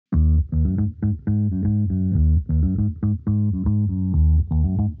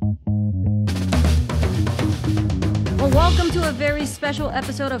to a very special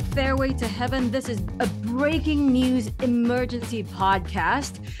episode of Fairway to Heaven. This is a breaking news emergency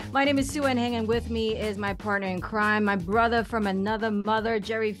podcast. My name is Sue and Heng, and with me is my partner in crime, my brother from another mother,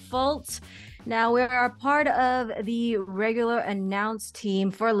 Jerry Foltz. Now, we are part of the regular announced team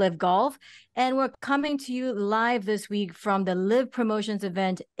for LIV Golf, and we're coming to you live this week from the LIV Promotions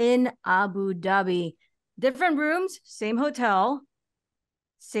event in Abu Dhabi. Different rooms, same hotel,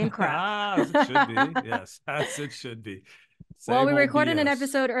 same crowd. As it should be. Yes, as it should be. Well, we recorded an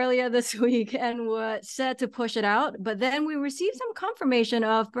episode earlier this week and were set to push it out, but then we received some confirmation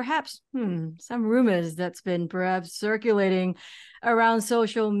of perhaps some rumors that's been perhaps circulating around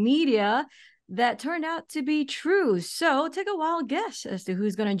social media that turned out to be true. So take a wild guess as to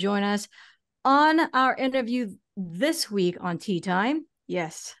who's going to join us on our interview this week on Tea Time.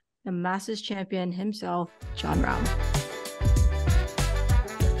 Yes, the Masters champion himself, Jon Rahm.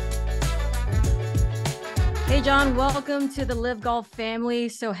 Hey, Jon, welcome to the LIV Golf family.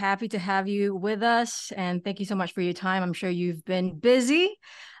 So happy to have you with us. And thank you so much for your time. I'm sure you've been busy.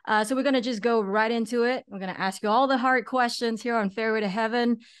 So we're going to just go right into it. We're going to ask you all the hard questions here on Fairway to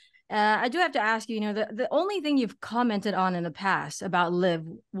Heaven. I do have to ask you, the only thing you've commented on in the past about LIV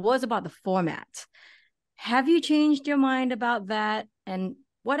was about the format. Have you changed your mind about that? And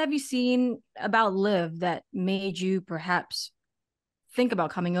what have you seen about LIV that made you perhaps think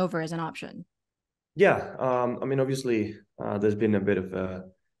about coming over as an option? Yeah, obviously, there's been a bit of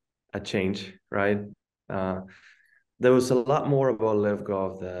a change, right? There was a lot more about LIV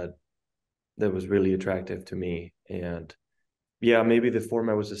Golf that was really attractive to me, and yeah, maybe the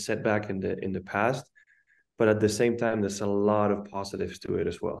format was a setback in the past, but at the same time, there's a lot of positives to it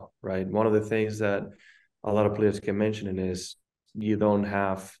as well, right? One of the things that a lot of players can mention is you don't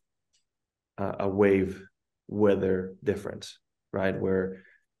have a wave weather difference, right? Where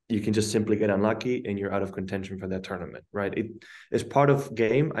you can just simply get unlucky and you're out of contention for that tournament, right? It's part of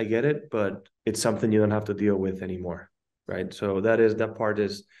game, I get it, but it's something you don't have to deal with anymore, right? So that part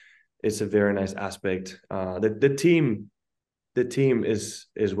is a very nice aspect. The team is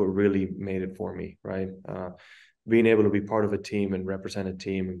what really made it for me, right? Being able to be part of a team and represent a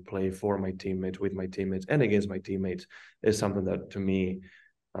team and play for my teammates, with my teammates, and against my teammates is something that to me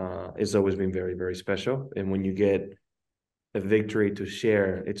has always been very, very special. And when you get a victory to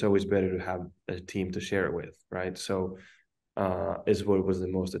share, it's always better to have a team to share it with, right? So is what was the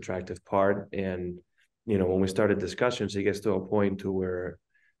most attractive part. And when we started discussions, it gets to a point to where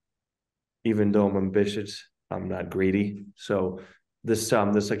even though I'm ambitious, I'm not greedy. So there's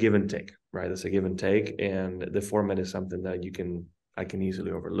a give and take, right? There's a give and take, and the format is something that I can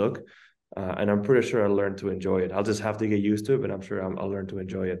easily overlook. And I'm pretty sure I'll learn to enjoy it. I'll just have to get used to it, but I'm sure I'll learn to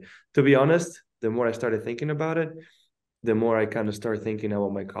enjoy it. To be honest, the more I started thinking about it, the more I kind of start thinking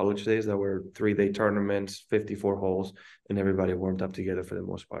about my college days that were 3-day tournaments, 54 holes, and everybody warmed up together for the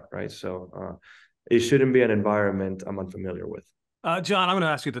most part, right? So it shouldn't be an environment I'm unfamiliar with. Jon, I'm going to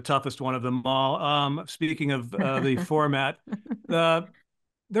ask you the toughest one of them all. Speaking of the format,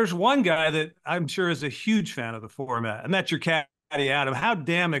 there's one guy that I'm sure is a huge fan of the format, and that's your caddy, Adam. How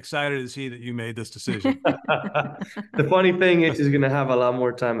damn excited is he that you made this decision? The funny thing is he's going to have a lot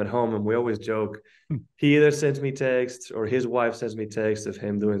more time at home, and we always joke. He either sends me texts or his wife sends me texts of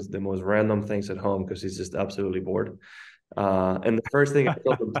him doing the most random things at home because he's just absolutely bored. And the first thing I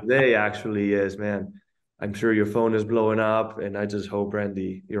told him today actually is, man, I'm sure your phone is blowing up, and I just hope,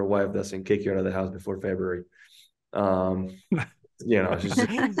 Randy, your wife doesn't kick you out of the house before February. She's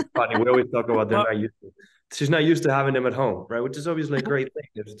just funny. We always talk about she's not used to having them at home, right? Which is obviously a great thing.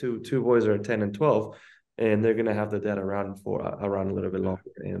 There's two boys are 10 and 12, and they're gonna have the dad around a little bit longer.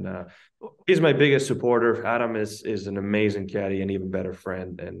 And he's my biggest supporter. Adam is an amazing caddy and even better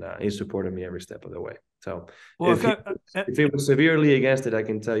friend, and he supported me every step of the way. So if he was severely against it, I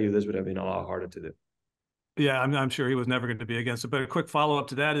can tell you this would have been a lot harder to do. Yeah, I'm sure he was never going to be against it. But a quick follow-up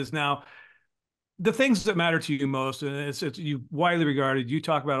to that is now the things that matter to you most, and it's you widely regarded, you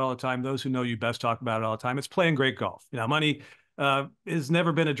talk about it all the time. Those who know you best talk about it all the time. It's playing great golf. Money has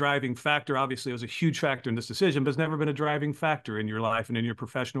never been a driving factor. Obviously, it was a huge factor in this decision, but it's never been a driving factor in your life and in your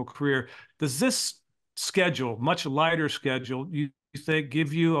professional career. Does this schedule, much lighter schedule, you think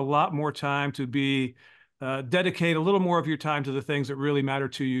give you a lot more time to be dedicate a little more of your time to the things that really matter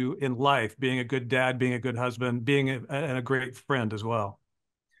to you in life, being a good dad, being a good husband, being a great friend as well?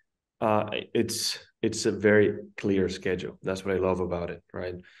 It's a very clear schedule. That's what I love about it,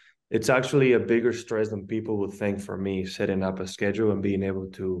 right? It's actually a bigger stress than people would think for me, setting up a schedule and being able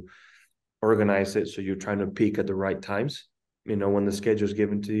to organize it so you're trying to peak at the right times. When the schedule is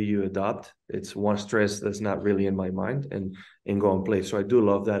given to you, you adopt. It's one stress that's not really in my mind and go and play. So I do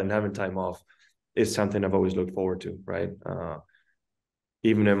love that, and having time off is something I've always looked forward to, right?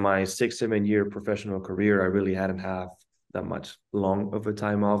 Even in my 6-7 year professional career, I really hadn't had that much long of a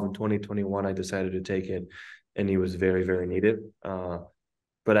time off. In 2021, I decided to take it, and it was very, very needed.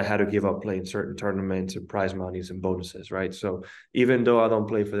 But I had to give up playing certain tournaments and prize monies and bonuses, right? So even though I don't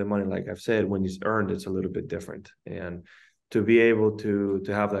play for the money, like I've said, when it's earned, it's a little bit different. And to be able to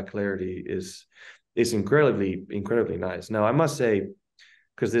have that clarity is incredibly, incredibly nice. Now, I must say,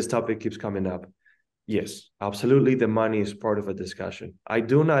 because this topic keeps coming up, yes, absolutely, the money is part of a discussion. I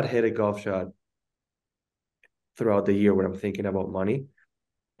do not hit a golf shot throughout the year when I'm thinking about money,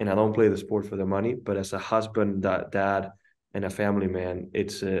 and I don't play the sport for the money. But as a husband, dad, and a family man,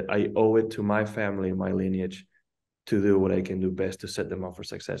 I owe it to my family and my lineage to do what I can do best to set them up for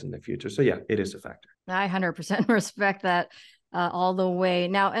success in the future. So yeah, it is a factor. I 100% respect that all the way.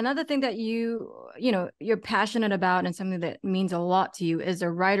 Now, another thing that you're passionate about and something that means a lot to you is the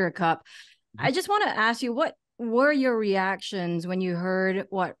Ryder Cup. I just want to ask you, what were your reactions when you heard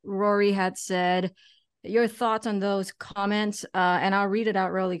what Rory had said? Your thoughts on those comments? And I'll read it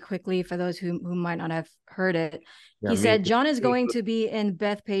out really quickly for those who might not have heard it. He said, Jon is going to be in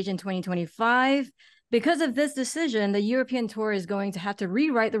Bethpage in 2025. Because of this decision, the European Tour is going to have to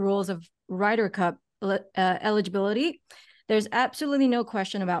rewrite the rules of Ryder Cup eligibility. There's absolutely no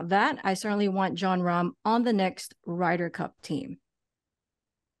question about that. I certainly want Jon Rahm on the next Ryder Cup team.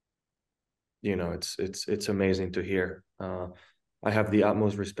 It's amazing to hear. I have the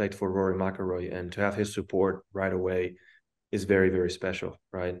utmost respect for Rory McIlroy, and to have his support right away is very, very special,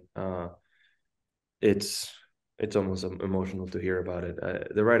 right? It's almost emotional to hear about it.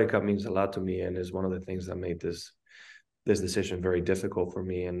 The Ryder Cup means a lot to me, and is one of the things that made this decision very difficult for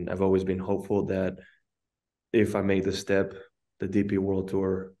me. And I've always been hopeful that if I made the step, the DP World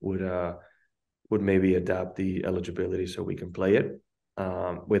Tour would maybe adapt the eligibility so we can play it.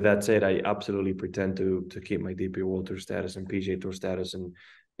 With that said, I absolutely pretend to keep my DP World Tour status and PGA Tour status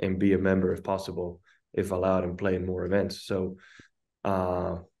and be a member if possible, if allowed, and play in more events. So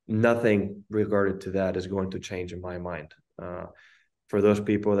nothing regarding to that is going to change in my mind. For those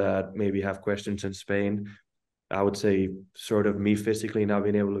people that maybe have questions in Spain, I would say sort of me physically not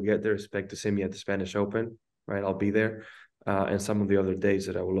being able to get there, expect to see me at the Spanish Open, right? I'll be there. And some of the other days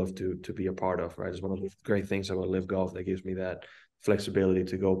that I would love to be a part of, right? It's one of the great things about LIV Golf that gives me that flexibility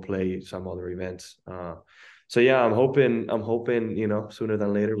to go play some other events. So yeah, I'm hoping, sooner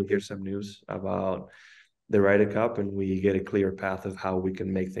than later we hear some news about the Ryder Cup and we get a clear path of how we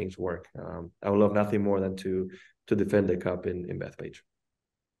can make things work. I would love nothing more than to defend the cup in Bethpage.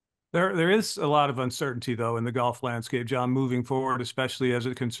 There is a lot of uncertainty, though, in the golf landscape, Jon, moving forward, especially as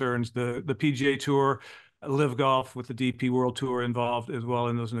it concerns the PGA Tour, LIV Golf with the DP World Tour involved as well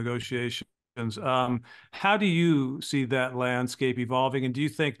in those negotiations. How do you see that landscape evolving? And do you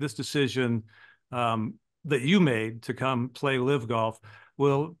think this decision that you made to come play LIV Golf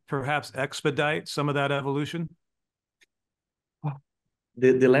will perhaps expedite some of that evolution?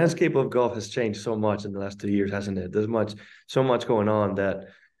 The landscape of golf has changed so much in the last 2 years, hasn't it? There's so much going on that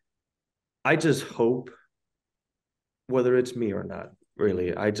I just hope, whether it's me or not,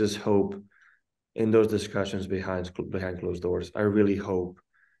 really, I just hope in those discussions behind closed doors, I really hope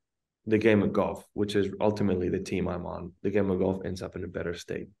the game of golf, which is ultimately the team I'm on, the game of golf ends up in a better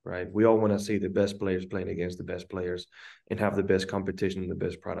state, right? We all want to see the best players playing against the best players and have the best competition and the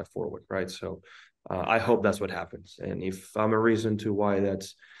best product forward, right? So I hope that's what happens. And if I'm a reason to why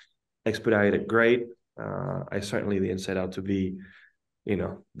that's expedited, great. I certainly didn't set out to be,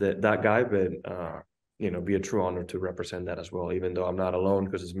 that guy, but be a true honor to represent that as well, even though I'm not alone,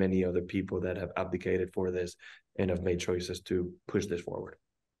 because there's many other people that have abdicated for this and have made choices to push this forward.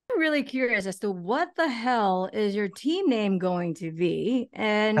 I'm really curious as to what the hell is your team name going to be?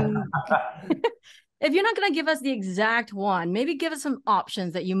 And if you're not going to give us the exact one, maybe give us some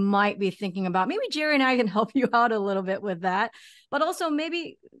options that you might be thinking about. Maybe Jerry and I can help you out a little bit with that, but also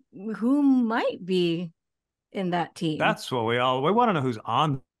maybe who might be in that team. That's what we want to know, who's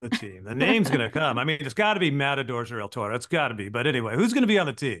on the team. The name's going to come. I mean, it's got to be Matadors or El Toro. It's got to be. But anyway, who's going to be on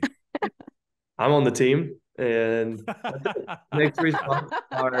the team? I'm on the team, and next 3 spots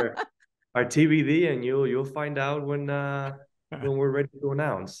are TBD, and you'll find out when we're ready to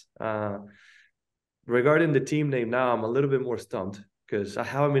announce. Regarding the team name, now I'm a little bit more stumped because I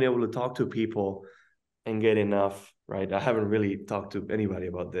haven't been able to talk to people and get enough. Right, I haven't really talked to anybody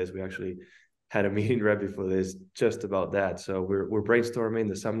about this. We actually had a meeting right before this just about that. So we're brainstorming.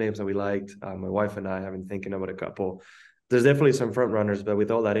 There's some names that we liked. My wife and I have been thinking about a couple. There's definitely some front runners, but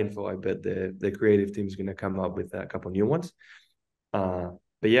with all that info, I bet the creative team is going to come up with a couple new ones. But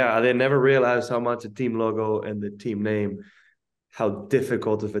yeah, I never realized how much the team logo and the team name how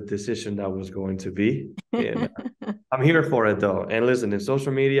difficult of a decision that was going to be. And I'm here for it though. And listen, in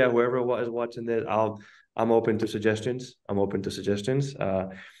social media, whoever is watching this, I'm open to suggestions. I'm open to suggestions.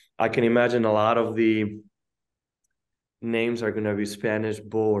 I can imagine a lot of the names are going to be Spanish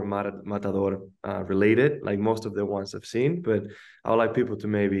bull or matador related, like most of the ones I've seen. But I would like people to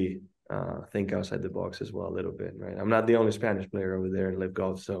maybe think outside the box as well a little bit, right? I'm not the only Spanish player over there in LIV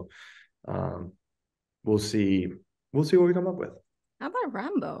Golf, so we'll see. We'll see what we come up with. How about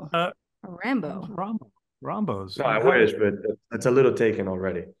Rambo? Rambo. Rambo's. No, I wish, but it's a little taken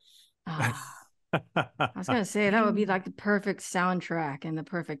already. I was gonna say that would be like the perfect soundtrack and the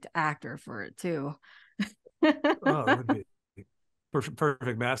perfect actor for it too. Oh, it would be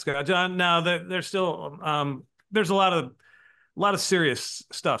perfect mascot, Jon. Now there's still there's a lot of serious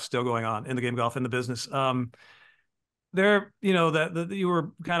stuff still going on in the game of golf, in the business. There, you know, that you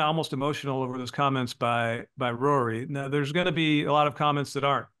were kind of almost emotional over those comments by Rory. Now there's going to be a lot of comments that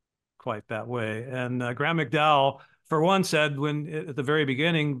aren't quite that way, and Graham McDowell, for one, said at the very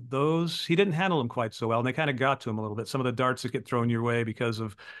beginning, he didn't handle them quite so well, and they kind of got to him a little bit. Some of the darts that get thrown your way because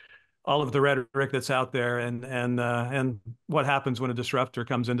of all of the rhetoric that's out there, and what happens when a disruptor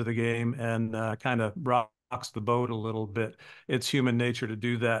comes into the game and kind of rocks the boat a little bit. It's human nature to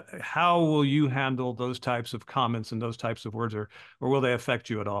do that. How will you handle those types of comments and those types of words, or will they affect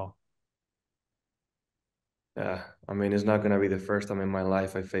you at all? Yeah, I mean, it's not going to be the first time in my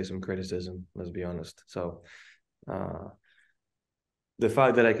life I face some criticism, let's be honest. So the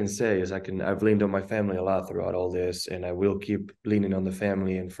fact that I can say is I've leaned on my family a lot throughout all this, and I will keep leaning on the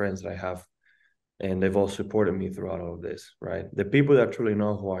family and friends that I have. And they've all supported me throughout all of this, right? The people that truly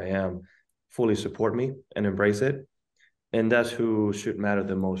know who I am fully support me and embrace it. And that's who should matter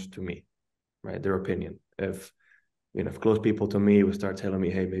the most to me, right? Their opinion. If close people to me would start telling me,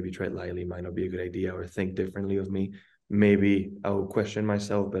 hey, maybe tread lightly might not be a good idea, or think differently of me, maybe I will question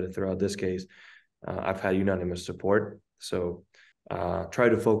myself. But throughout this case, I've had unanimous support. So try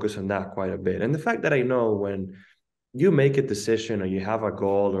to focus on that quite a bit. And the fact that I know when you make a decision or you have a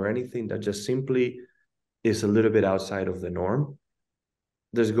goal or anything that just simply is a little bit outside of the norm,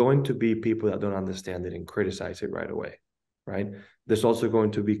 there's going to be people that don't understand it and criticize it right away, right? There's also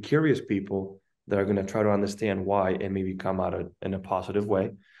going to be curious people that are going to try to understand why and maybe come out in a positive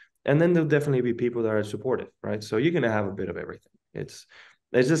way. And then there'll definitely be people that are supportive, right? So you're going to have a bit of everything. It's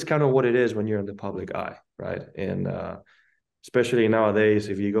just kind of what it is when you're in the public eye, right? And especially nowadays,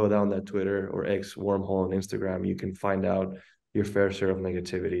 if you go down that Twitter or X wormhole on Instagram, you can find out your fair share of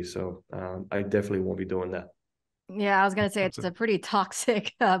negativity. So I definitely won't be doing that. Yeah, I was going to say it's a pretty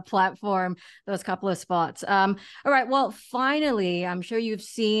toxic platform, those couple of spots. All right. Well, finally, I'm sure you've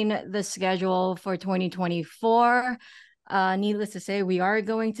seen the schedule for 2024. Needless to say, we are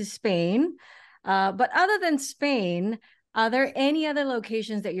going to Spain. But other than Spain, are there any other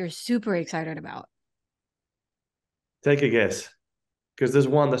locations that you're super excited about? Take a guess, because there's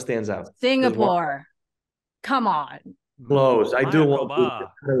one that stands out. Singapore. Come on. Close. I do want to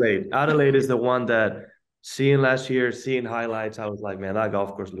Adelaide. Adelaide is the one that, seeing last year, seeing highlights, I was like, man, that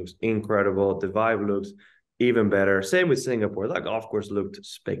golf course looks incredible. The vibe looks even better. Same with Singapore. That golf course looked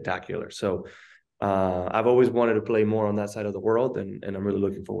spectacular. So I've always wanted to play more on that side of the world, and I'm really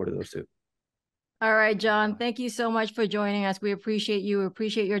looking forward to those two. All right, Jon, thank you so much for joining us. We appreciate you. We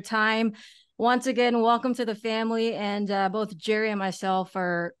appreciate your time. Once again, welcome to the family. And both Jerry and myself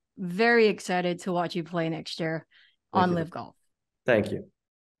are very excited to watch you play next year on LIV Golf. Thank you.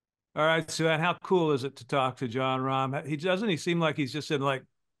 All right, Sue, how cool is it to talk to Jon Rahm? He seem like he's just in, like,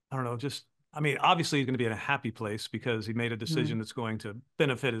 I don't know, obviously he's going to be in a happy place because he made a decision that's going to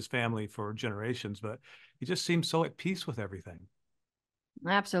benefit his family for generations, but he just seems so at peace with everything.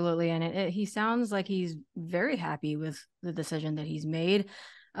 Absolutely. And he sounds like he's very happy with the decision that he's made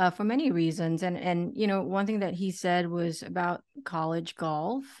for many reasons. And, you know, one thing that he said was about college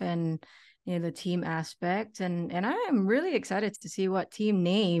golf and, you know, the team aspect. And I am really excited to see what team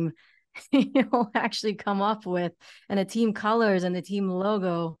name he'll actually come up with, and the team colors and the team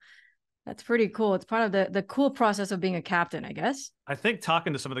logo. That's pretty cool. It's part of the cool process of being a captain, I guess. I think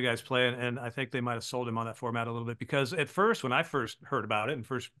talking to some of the guys playing, and I think they might have sold him on that format a little bit, because at first, when I first heard about it and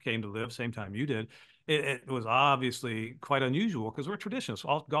first came to LIV, same time you did, it was obviously quite unusual because we're traditionalists.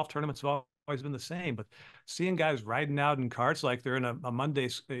 All golf tournaments have always been the same, but seeing guys riding out in carts like they're in a Monday,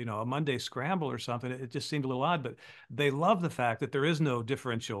 a Monday scramble or something, it just seemed a little odd. But they love the fact that there is no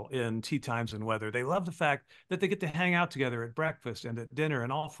differential in tee times and weather. They love the fact that they get to hang out together at breakfast and at dinner,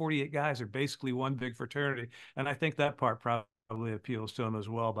 and all 48 guys are basically one big fraternity. And I think that part probably probably appeals to him as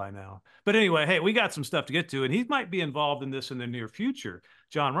well by now. But anyway, hey, we got some stuff to get to, and he might be involved in this in the near future.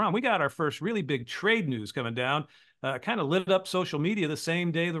 Jon Rahm, we got our first really big trade news coming down. Kind of lit up social media the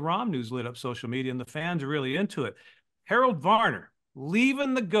same day the Rahm news lit up social media, and the fans are really into it. Harold Varner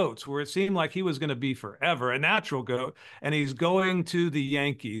leaving the Goats, where it seemed like he was going to be forever, a natural goat, and he's going to the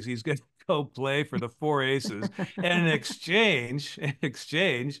Yankees. He's going to go play for the Four Aces. And in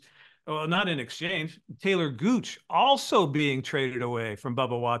exchange, well, not in exchange, Taylor Gooch also being traded away from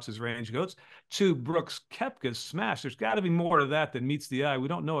Bubba Watts' Range Goats to Brooks Koepka's Smash. There's got to be more to that than meets the eye. We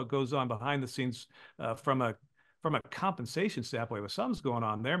don't know what goes on behind the scenes from a compensation standpoint, but something's going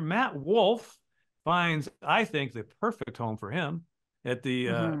on there. Matt Wolff finds, I think, the perfect home for him at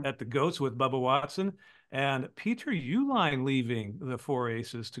the Goats with Bubba Watson, and Peter Uihlein leaving the Four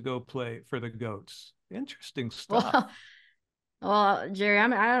Aces to go play for the Goats. Interesting stuff. Well, Jerry, I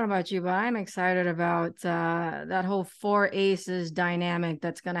don't know about you, but I'm excited about that whole Four Aces dynamic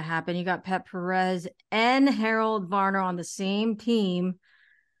that's going to happen. You got Pep Perez and Harold Varner on the same team,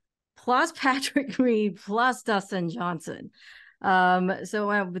 plus Patrick Reed, plus Dustin Johnson.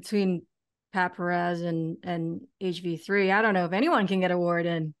 So between Pat Perez and HV3, I don't know if anyone can get a word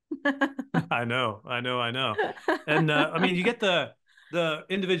in. I know. And I mean, you get the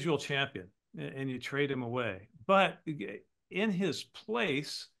individual champion and you trade him away, but in his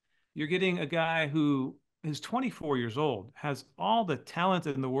place, you're getting a guy who is 24 years old, has all the talent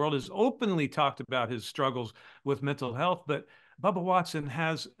in the world, has openly talked about his struggles with mental health, but Bubba Watson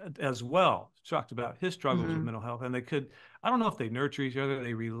has as well talked about his struggles with mental health. And I don't know if they nurture each other,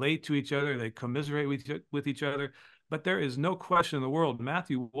 they relate to each other, they commiserate with each other, but there is no question in the world,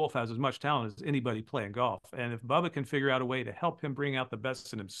 Matthew Wolff has as much talent as anybody playing golf. And if Bubba can figure out a way to help him bring out the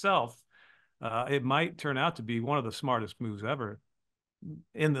best in himself, it might turn out to be one of the smartest moves ever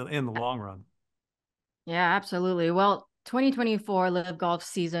in the long run. Yeah, absolutely. Well, 2024 LIV Golf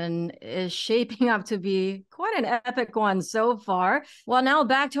season is shaping up to be quite an epic one so far. Well, now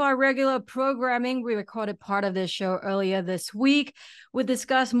back to our regular programming. We recorded part of this show earlier this week. We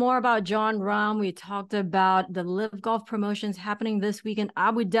discussed more about Jon Rahm. We talked about the LIV Golf promotions happening this week in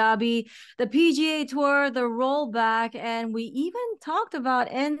Abu Dhabi, the PGA Tour, the rollback, and we even talked about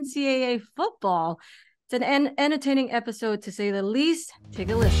NCAA football. It's an entertaining episode, to say the least. Take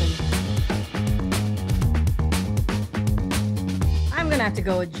a listen. I'm gonna have to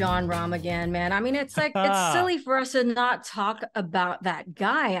go with Jon Rahm again, man. I mean, it's like it's silly for us to not talk about that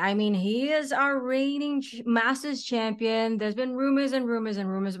guy. I mean, he is our reigning Masters champion. There's been rumors and rumors and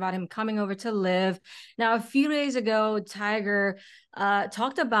rumors about him coming over to LIV. Now, a few days ago, Tiger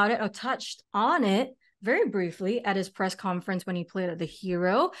talked about it or touched on it very briefly at his press conference when he played at the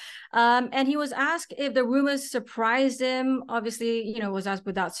Hero. And he was asked if the rumors surprised him. Obviously, was asked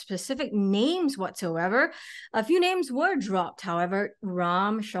without specific names whatsoever. A few names were dropped, however,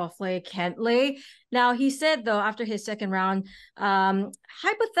 Rahm, Schauffele, Cantlay. Now, he said, though, after his second round,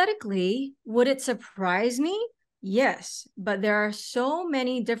 hypothetically, would it surprise me? Yes, but there are so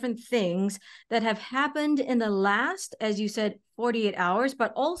many different things that have happened in the last, as you said, 48 hours,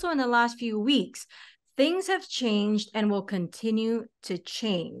 but also in the last few weeks. Things have changed and will continue to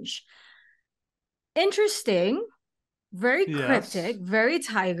change. Interesting, very cryptic, very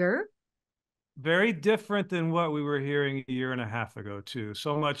Tiger. Very different than what we were hearing a year and a half ago, too.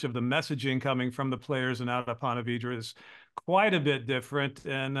 So much of the messaging coming from the players and out of Ponte Vedra is quite a bit different.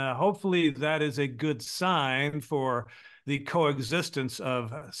 And hopefully that is a good sign for the coexistence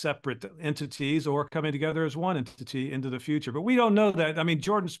of separate entities or coming together as one entity into the future. But we don't know that. I mean,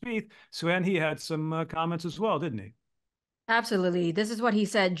 Jordan Spieth, Sven, he had some comments as well, didn't he? Absolutely. This is what he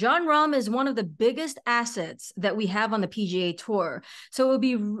said. Jon Rahm is one of the biggest assets that we have on the PGA Tour. So it would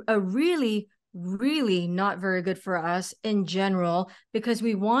be a really not very good for us in general, because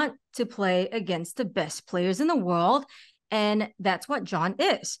we want to play against the best players in the world. And that's what Jon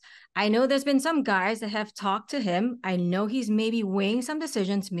is. I know there's been some guys that have talked to him. I know he's maybe weighing some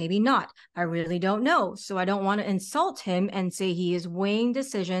decisions, maybe not. I really don't know. So I don't want to insult him and say he is weighing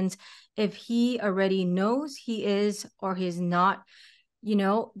decisions if he already knows he is or he's not.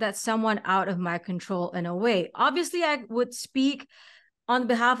 That's someone out of my control in a way. Obviously, I would speak on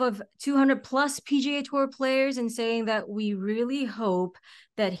behalf of 200 plus PGA Tour players and saying that we really hope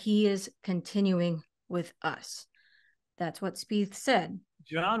that he is continuing with us. That's what Spieth said.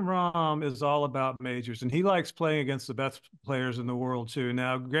 Jon Rahm is all about majors, and he likes playing against the best players in the world, too.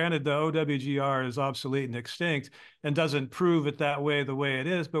 Now, granted, the OWGR is obsolete and extinct and doesn't prove it that way the way it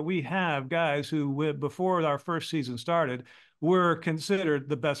is, but we have guys who, before our first season started, were considered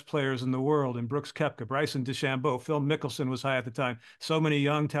the best players in the world. And Brooks Koepka, Bryson DeChambeau, Phil Mickelson was high at the time. So many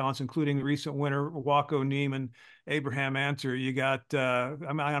young talents, including the recent winner, Waco Neiman, Abraham Ancer. You got,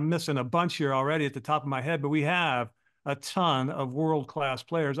 I'm missing a bunch here already at the top of my head, but we have a ton of world-class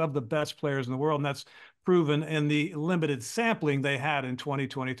players, of the best players in the world. And that's proven in the limited sampling they had in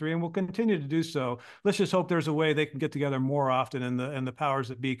 2023 and will continue to do so. Let's just hope there's a way they can get together more often and the powers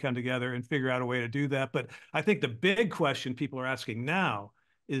that be come together and figure out a way to do that. But I think the big question people are asking now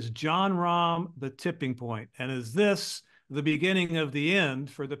is Jon Rahm the tipping point? And is this the beginning of the end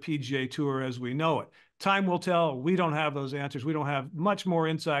for the PGA Tour as we know it? Time will tell. We don't have those answers. We don't have much more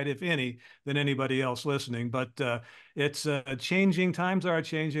insight, if any, than anybody else listening. But it's changing. Times are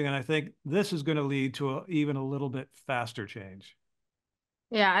changing. And I think this is going to lead to even a little bit faster change.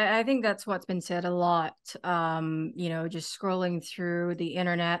 Yeah, I think that's what's been said a lot, just scrolling through the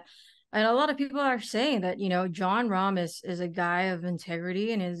internet. And a lot of people are saying that, Jon Rahm is a guy of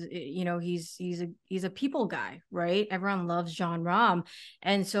integrity and he's a people guy, right? Everyone loves Jon Rahm.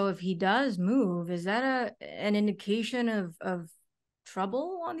 And so if he does move, is that an indication of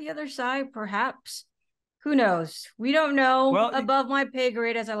trouble on the other side, perhaps? Who knows? We don't know. Well, above my pay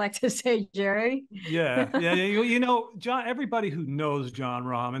grade, as I like to say, Jerry. Yeah. John, everybody who knows Jon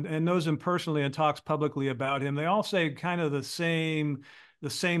Rahm and knows him personally and talks publicly about him, they all say kind of the same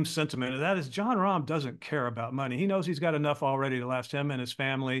sentiment. And that is Jon Rahm doesn't care about money. He knows he's got enough already to last him and his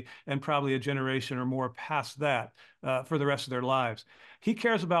family and probably a generation or more past that for the rest of their lives. He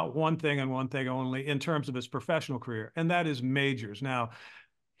cares about one thing and one thing only in terms of his professional career, and that is majors. Now,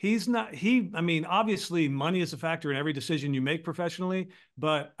 obviously money is a factor in every decision you make professionally,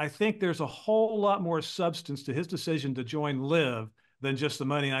 but I think there's a whole lot more substance to his decision to join LIV than just the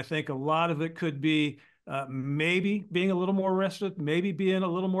money. And I think a lot of it could be maybe being a little more rested, maybe being a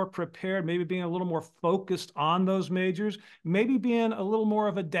little more prepared, maybe being a little more focused on those majors, maybe being a little more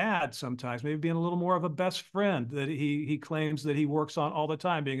of a dad sometimes, maybe being a little more of a best friend that he claims that he works on all the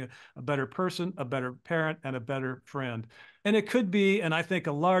time, being a better person, a better parent, and a better friend. And it could be, and I think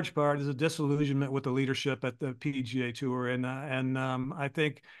a large part is a disillusionment with the leadership at the PGA Tour. And I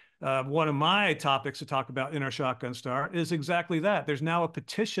think one of my topics to talk about in our Shotgun Start is exactly that. There's now a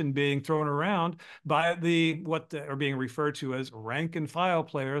petition being thrown around by what are being referred to as rank and file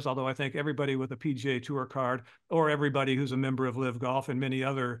players, although I think everybody with a PGA Tour card or everybody who's a member of LIV Golf and many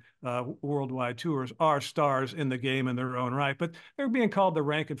other worldwide tours are stars in the game in their own right. But they're being called the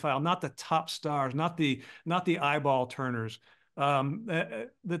rank and file, not the top stars, not the eyeball turners. That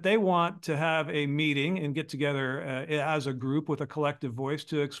they want to have a meeting and get together as a group with a collective voice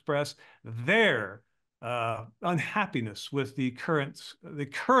to express their unhappiness with the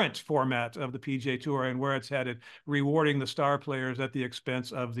current format of the PGA Tour and where it's headed, rewarding the star players at the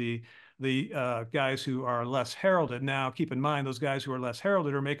expense of the guys who are less heralded. Now, keep in mind, those guys who are less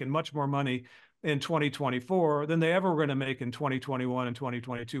heralded are making much more money in 2024 than they ever were going to make in 2021 and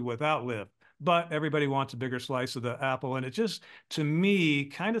 2022 without LIV. But everybody wants a bigger slice of the apple. And it just, to me,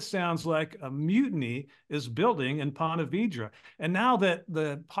 kind of sounds like a mutiny is building in Ponte Vedra. And now that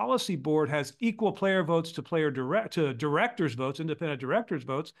the policy board has equal player votes to directors' votes, independent directors'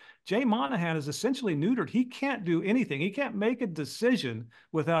 votes, Jay Monahan is essentially neutered. He can't do anything. He can't make a decision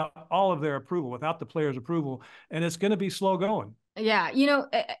without all of their approval, without the players' approval. And it's going to be slow going. Yeah.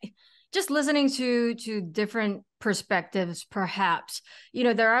 Just listening to different perspectives, perhaps,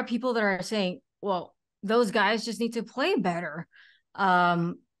 there are people that are saying, well, those guys just need to play better.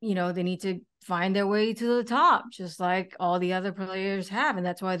 They need to find their way to the top, just like all the other players have. And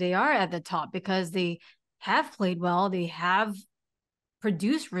that's why they are at the top, because they have played well. They have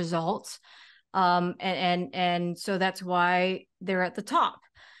produced results. And so that's why they're at the top.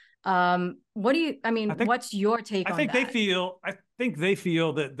 What's your take on that? I think they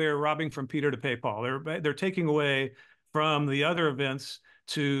feel that they're robbing from Peter to pay Paul. They're taking away from the other events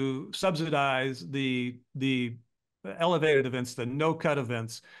to subsidize the elevated events, the no-cut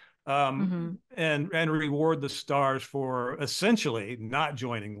events, and reward the stars for essentially not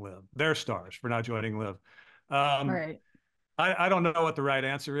joining LIV. They're stars for not joining LIV. Right. I don't know what the right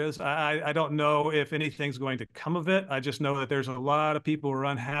answer is. I don't know if anything's going to come of it. I just know that there's a lot of people who are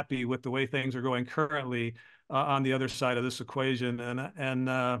unhappy with the way things are going currently on the other side of this equation. And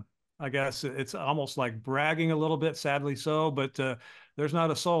I guess it's almost like bragging a little bit, sadly so, but there's not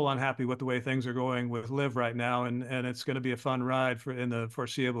a soul unhappy with the way things are going with LIV right now. And it's going to be a fun ride in the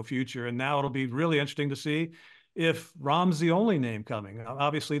foreseeable future. And now it'll be really interesting to see if Rahm's the only name coming.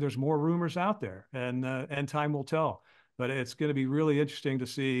 Obviously, there's more rumors out there, and time will tell. But it's going to be really interesting to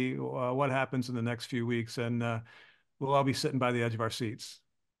see what happens in the next few weeks. And we'll all be sitting by the edge of our seats.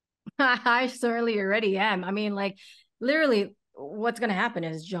 I certainly already am. literally what's going to happen.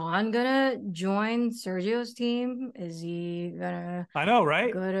 Is Jon going to join Sergio's team? Is he going to I know,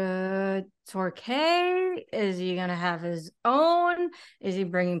 right? go to Torquay? Is he going to have his own? Is he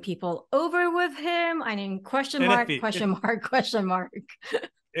bringing people over with him? I mean, question And mark, question mark, question mark.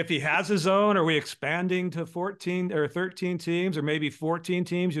 if he has his own, are we expanding to 14 or 13 teams or maybe 14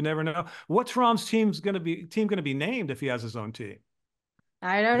 teams? You never know. What's Rahm's team going to be named if he has his own team?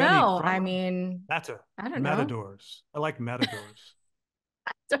 I don't Any know. front I runners? mean, I don't know. Matadors. I like Matadors.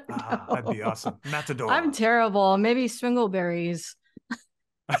 I don't That'd be know. awesome. I'm Matador. terrible. Maybe Swingleberries.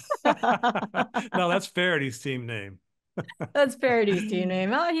 No, that's Faraday's team name. That's Parody's team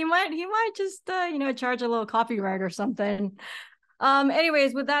name. Oh, he might just charge a little copyright or something.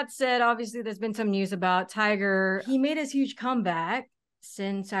 Anyways, with that said, obviously there's been some news about Tiger. He made his huge comeback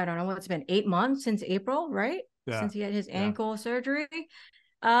since, I don't know, what's been 8 months since April, right? Yeah. Since he had his Yeah. ankle surgery.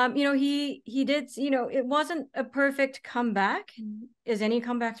 He did, it wasn't a perfect comeback. Is any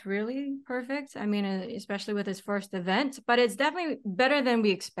comeback really perfect? I mean, especially with his first event, but it's definitely better than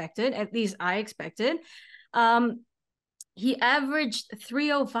we expected. At least I expected. He averaged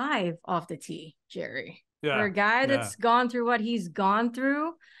 305 off the tee, Jerry. Yeah. For a guy Yeah. that's gone through what he's gone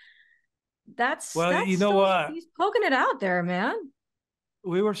through, that's you know still, what? he's poking it out there, man.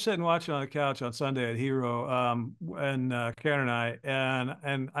 We were sitting watching on the couch on Sunday at Hero, and Karen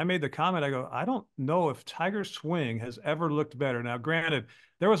and I made the comment. I go, I don't know if Tiger's swing has ever looked better. Now, granted,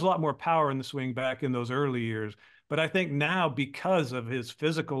 there was a lot more power in the swing back in those early years, but I think now because of his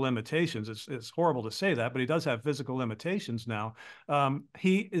physical limitations, it's horrible to say that, but he does have physical limitations now.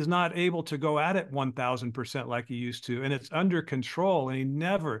 He is not able to go at it 1,000% like he used to, and it's under control, and he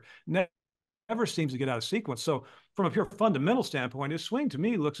never seems to get out of sequence. So from a pure fundamental standpoint, his swing to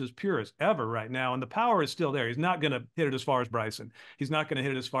me looks as pure as ever right now. And the power is still there. He's not going to hit it as far as Bryson. He's not going to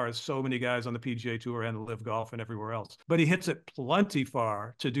hit it as far as so many guys on the PGA Tour and the LIV Golf and everywhere else. But he hits it plenty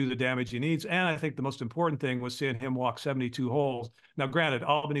far to do the damage he needs. And I think the most important thing was seeing him walk 72 holes. Now, granted,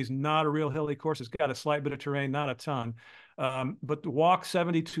 Albany's not a real hilly course. It's got a slight bit of terrain, not a ton. But the walk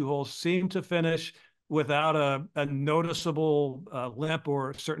 72 holes seemed to finish without a noticeable limp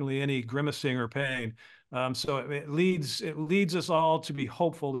or certainly any grimacing or pain. So it leads us all to be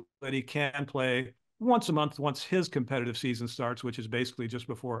hopeful that he can play once a month once his competitive season starts, which is basically just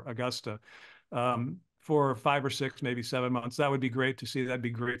before Augusta, for 5 or 6, maybe 7 months. That would be great to see. That'd be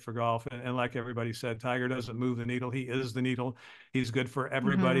great for golf. And like everybody said, Tiger doesn't move the needle. He is the needle. He's good for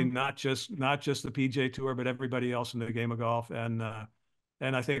everybody, not just the PGA Tour, but everybody else in the game of golf. And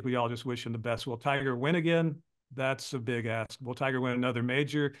I think we all just wish him the best. Will Tiger win again? That's a big ask. Will Tiger win another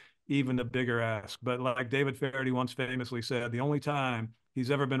major? Even a bigger ask. But like David Faraday once famously said, the only time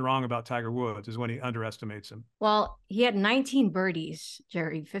he's ever been wrong about Tiger Woods is when he underestimates him. Well, he had 19 birdies,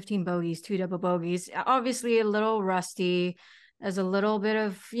 Jerry, 15 bogeys, 2 double bogeys. Obviously a little rusty. There's a little bit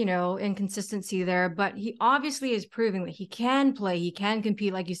of, inconsistency there, but he obviously is proving that he can play, he can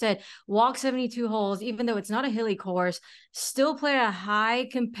compete. Like you said, walk 72 holes, even though it's not a hilly course, still play at a high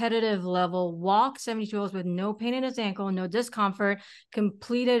competitive level, walk 72 holes with no pain in his ankle, no discomfort,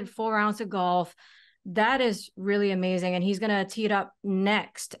 completed 4 rounds of golf. That is really amazing. And he's going to tee it up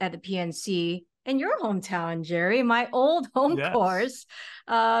next at the PNC in your hometown, Jerry, my old home course,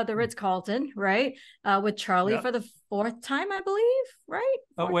 the Ritz-Carlton, right? With Charlie for the 4th time, I believe, right?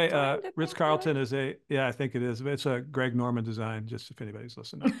 Oh, wait, Ritz-Carlton is I think it is. It's a Greg Norman design, just if anybody's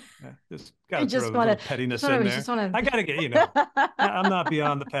listening. Yeah, just got to throw a little pettiness in there. I got to get, I'm not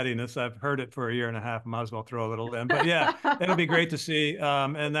beyond the pettiness. I've heard it for a year and a half. Might as well throw a little in. But yeah, it'll be great to see.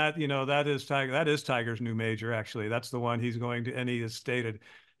 And that, that is Tiger's new major, actually. That's the one he's going to, and he has stated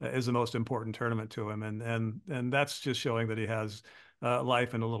is the most important tournament to him. And that's just showing that he has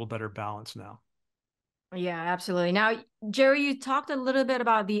life in a little better balance now. Yeah, absolutely. Now, Jerry, you talked a little bit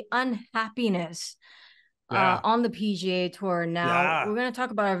about the unhappiness on the PGA Tour. Now, we're going to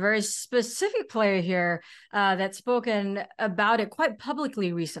talk about a very specific player here that's spoken about it quite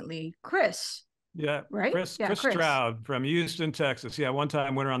publicly recently, Chris. Yeah, right? Chris Stroud from Houston, Texas. Yeah,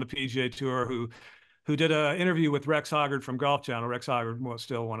 one-time winner on the PGA Tour who did an interview with Rex Hoggard from Golf Channel. Rex Hoggard was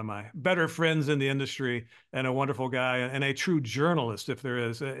still one of my better friends in the industry and a wonderful guy and a true journalist. If there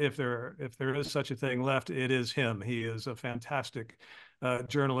is such a thing left, it is him. He is a fantastic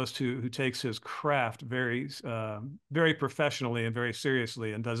journalist who takes his craft very professionally and very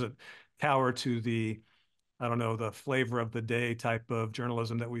seriously and doesn't cower to the I don't know, the flavor of the day type of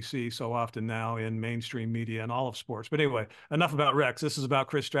journalism that we see so often now in mainstream media and all of sports. But anyway, enough about Rex. This is about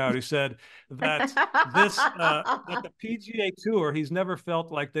Chris Stroud, who said that that the PGA Tour, he's never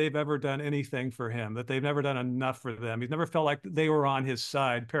felt like they've ever done anything for him, that they've never done enough for them. He's never felt like they were on his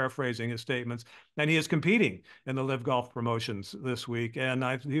side, paraphrasing his statements. And he is competing in the LIV Golf promotions this week. And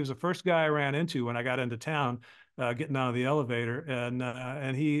he was the first guy I ran into when I got into town, getting out of the elevator,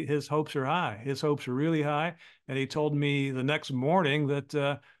 and his hopes are high. His hopes are really high, and he told me the next morning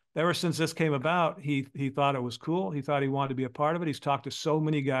that ever since this came about, he thought it was cool. He thought he wanted to be a part of it. He's talked to so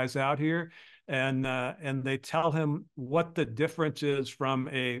many guys out here, and they tell him what the difference is from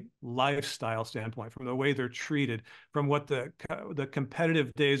a lifestyle standpoint, from the way they're treated, from what the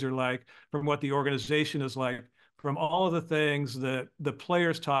competitive days are like, from what the organization is like, from all of the things that the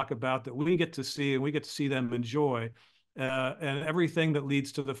players talk about that we get to see and we get to see them enjoy, and everything that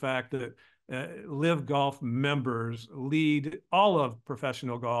leads to the fact that LIV Golf members lead all of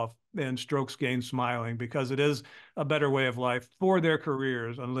professional golf in strokes gained smiling, because it is a better way of life for their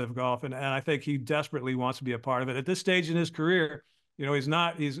careers on LIV Golf. And I think he desperately wants to be a part of it. At this stage in his career, you know, he's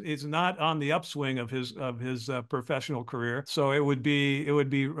not on the upswing of his professional career. So it would be a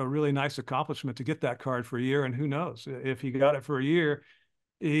really nice accomplishment to get that card for a year. And who knows, if he got it for a year,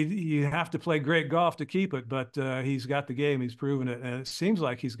 you have to play great golf to keep it. But he's got the game, he's proven it, and it seems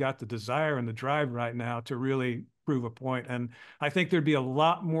like he's got the desire and the drive right now to really prove a point. And I think there'd be a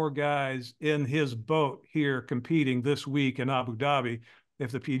lot more guys in his boat here competing this week in Abu Dhabi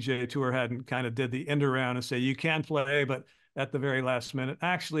if the PGA Tour hadn't kind of did the end around and say, you can play, but at the very last minute,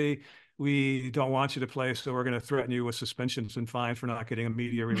 actually, we don't want you to play, so we're going to threaten you with suspensions and fines for not getting a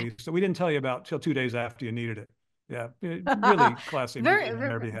media release. So we didn't tell you about till 2 days after you needed it. Yeah, really classy. Very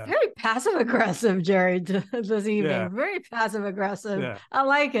passive aggressive, Jerry, this evening. Yeah. Very passive aggressive. Yeah. I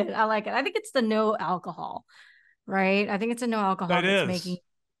like it. I think it's the no alcohol, right? I think it's a no alcohol that's making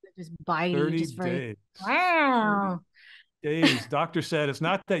just bitey. 30 just very, days. Wow. Days. Doctor said it's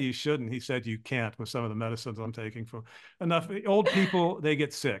not that you shouldn't. He said you can't with some of the medicines I'm taking. For enough old people, they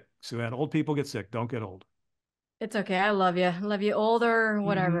get sick. Suzanne, old people get sick. Don't get old. It's okay. I love you. Love you older,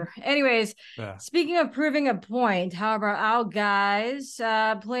 whatever. Mm-hmm. Anyways, Speaking of proving a point, how about our guys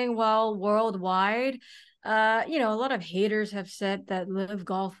playing well worldwide? A lot of haters have said that LIV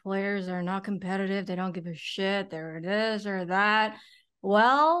Golf players are not competitive. They don't give a shit. They're this or that.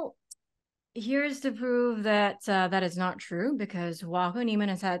 Well, here's to prove that that is not true, because Joaquin Niemann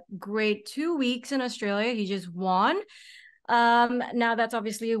has had great 2 weeks in Australia. He just won. Now that's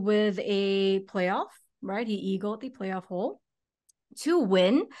obviously with a playoff, right? He eagled the playoff hole to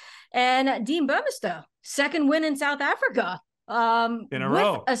win. And Dean Burmester, second win in South Africa. In a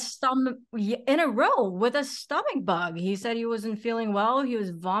row with a stomach bug. He said he wasn't feeling well. He was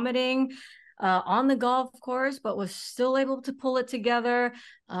vomiting on the golf course, but was still able to pull it together.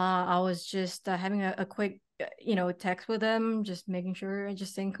 I was just having a quick, text with him, just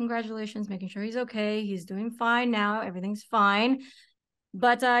saying congratulations, making sure he's okay. He's doing fine now. Everything's fine.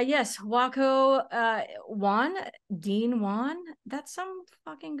 But yes, Waco won. Dean won. That's some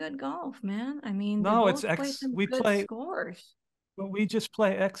fucking good golf, man. I mean, no, we play scores. But we just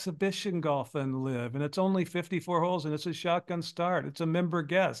play exhibition golf and LIV, and it's only 54 holes, and it's a shotgun start. It's a member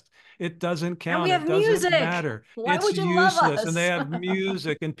guest. It doesn't count. And we have it doesn't music. matter. Why it's would you useless. love us? And they have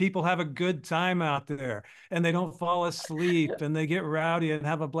music, and people have a good time out there, and they don't fall asleep, and they get rowdy and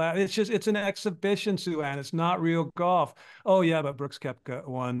have a blast. It's an exhibition, Sue-Ann. It's not real golf. Oh yeah, but Brooks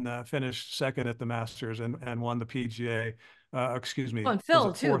Koepka finished second at the Masters and won the PGA. Excuse me. And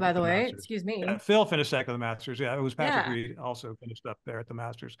Phil too, by the way. Excuse me. Yeah, Phil finished second at the Masters. Yeah, it was Patrick Reed also finished up there at the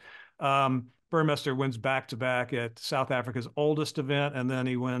Masters. Burmester wins back-to-back at South Africa's oldest event, and then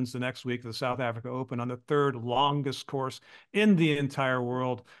he wins the next week the South Africa Open on the third longest course in the entire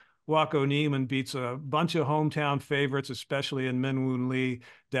world. Joaquin Niemann beats a bunch of hometown favorites, especially in Min Woon Lee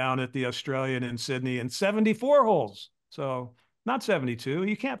down at the Australian in Sydney, in 74 holes. So not 72.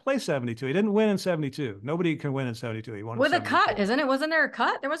 You can't play 72. He didn't win in 72. Nobody can win in 72. He won with a cut, isn't it? Wasn't there a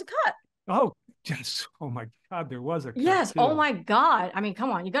cut? There was a cut. Oh, yes. Oh my God, there was a cut. Yes. Too. Oh my God. I mean, come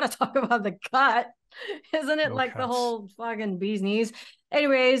on. You got to talk about the cut. Isn't it like cuts. The whole fucking bee's knees?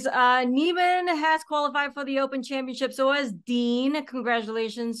 Anyways, Niemann has qualified for the Open Championship. So has Dean.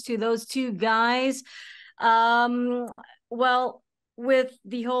 Congratulations to those two guys. Well, with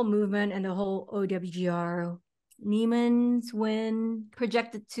the whole movement and the whole OWGR, Niemann's win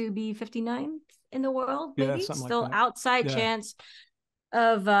projected to be 59th in the world, maybe still like outside chance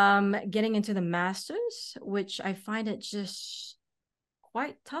of getting into the Masters, which I find it just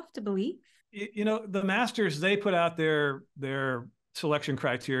quite tough to believe. The Masters, they put out their selection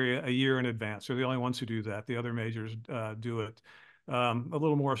criteria a year in advance. They're the only ones who do that. The other majors do it a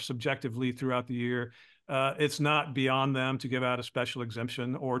little more subjectively throughout the year. It's not beyond them to give out a special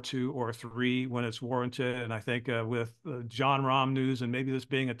exemption or 2 or 3 when it's warranted. And I think with Jon Rahm news and maybe this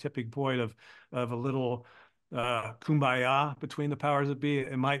being a tipping point of a little kumbaya between the powers that be,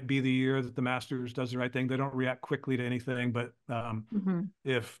 it might be the year that the Masters does the right thing. They don't react quickly to anything, but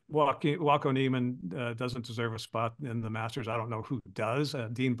if Waco Neiman doesn't deserve a spot in the Masters, I don't know who does.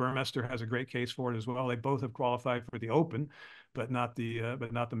 Dean Burmester has a great case for it as well. They both have qualified for the Open, but not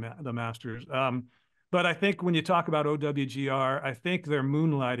the Masters. But I think when you talk about OWGR, I think they're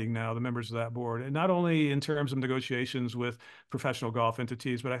moonlighting now, the members of that board, and not only in terms of negotiations with professional golf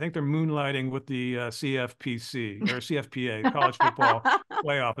entities, but I think they're moonlighting with the CFPC or CFPA, College Football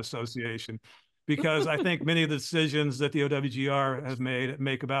Playoff Association, because I think many of the decisions that the OWGR has made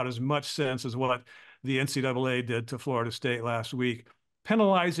make about as much sense as what the NCAA did to Florida State last week,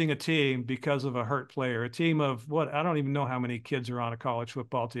 penalizing a team because of a hurt player, a team of I don't even know how many kids are on a college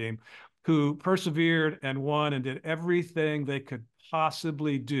football team, who persevered and won and did everything they could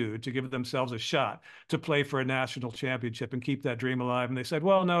possibly do to give themselves a shot to play for a national championship and keep that dream alive. And they said,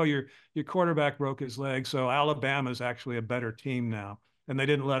 well, no, your quarterback broke his leg, so Alabama is actually a better team now. And they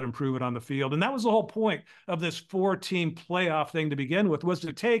didn't let him prove it on the field. And that was the whole point of this 4-team playoff thing to begin with, was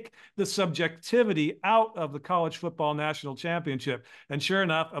to take the subjectivity out of the college football national championship. And sure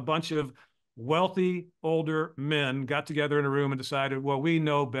enough, a bunch of wealthy older men got together in a room and decided, well, we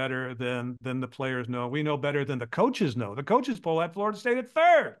know better than the players know. We know better than the coaches know. The coaches poll had Florida State at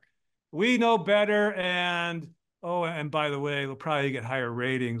 3rd. We know better. And by the way, we'll probably get higher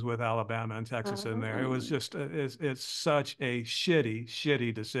ratings with Alabama and Texas in there. It was just, it's such a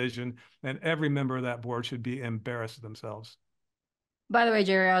shitty decision. And every member of that board should be embarrassed of themselves. By the way,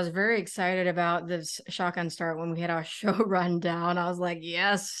 Jerry, I was very excited about this shotgun start when we had our show run down. I was like,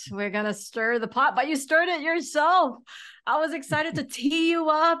 yes, we're going to stir the pot, but you stirred it yourself. I was excited to tee you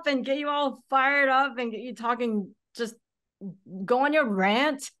up and get you all fired up and get you talking, just go on your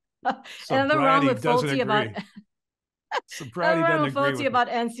rant. And the wrong with Foltz about Sobriety doesn't agree with about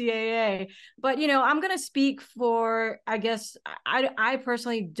NCAA. But, I'm going to speak for, I guess, I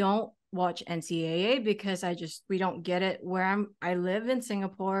personally don't watch NCAA because we don't get it where I live in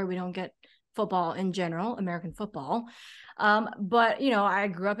Singapore. We don't get football in general, American football. But, I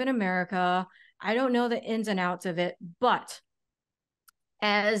grew up in America. I don't know the ins and outs of it, but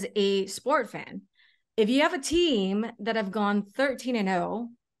as a sport fan, if you have a team that have gone 13-0,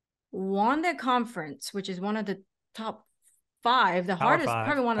 won their conference, which is one of the top 5, the hardest,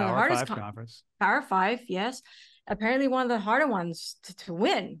 probably one of the hardest conference. Power 5, yes. Apparently one of the harder ones to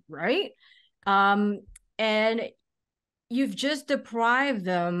win, right? And you've just deprived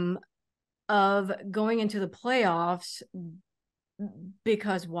them of going into the playoffs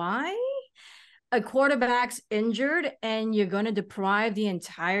because why? A quarterback's injured and you're going to deprive the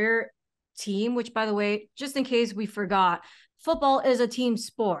entire team, which, by the way, just in case we forgot, football is a team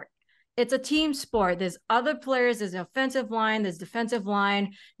sport. It's a team sport. There's other players, there's offensive line, there's defensive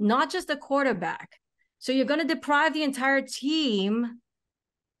line, not just a quarterback. So you're going to deprive the entire team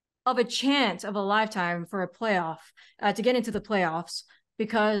of a chance of a lifetime for a playoff, to get into the playoffs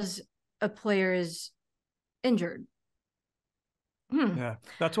because a player is injured. Yeah,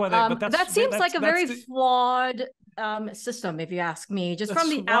 that's why. That seems like a very flawed system, if you ask me, just from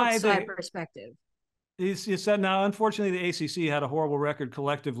the outside perspective. You said now, unfortunately, the ACC had a horrible record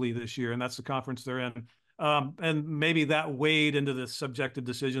collectively this year, and that's the conference they're in. And maybe that weighed into the subjective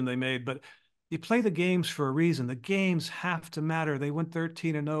decision they made, but you play the games for a reason. The games have to matter. They went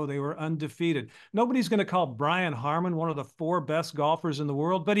 13-0. They were undefeated. Nobody's going to call Brian Harman one of the 4 best golfers in the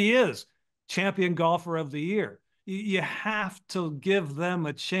world, but he is champion golfer of the year. You have to give them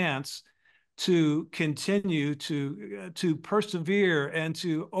a chance to continue to persevere and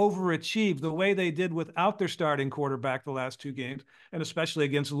to overachieve the way they did without their starting quarterback the last 2 games, and especially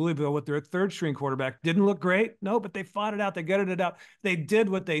against Louisville with their 3rd-string quarterback. Didn't look great, no, but they fought it out. They gutted it out. They did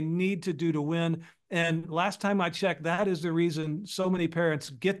what they need to do to win. And last time I checked, that is the reason so many parents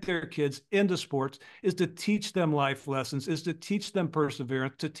get their kids into sports, is to teach them life lessons, is to teach them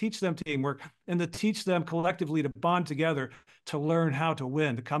perseverance, to teach them teamwork, and to teach them collectively to bond together, to learn how to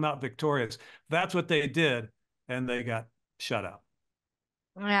win, to come out victorious. That's what they did, and they got shut out.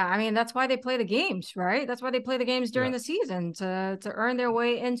 Yeah, I mean, that's why they play the games, right? That's why they play the games during the season, to earn their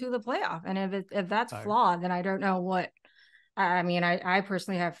way into the playoff. And if that's flawed, then I don't know what. I mean, I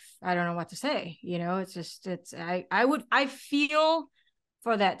personally I don't know what to say. It's just, I feel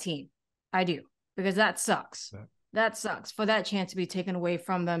for that team. I do, because that sucks. Yeah. That sucks for that chance to be taken away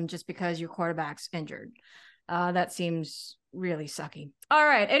from them just because your quarterback's injured. That seems really sucky. All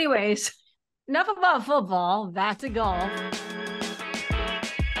right. Anyways, enough about football. Back to golf.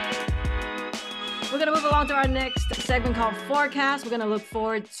 We're going to move along to our next segment called Forecast. We're going to look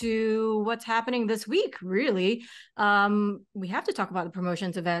forward to what's happening this week, really. We have to talk about the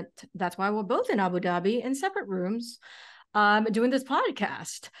promotions event. That's why we're both in Abu Dhabi in separate rooms doing this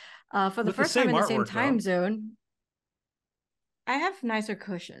podcast for the first time in the same time zone. I have nicer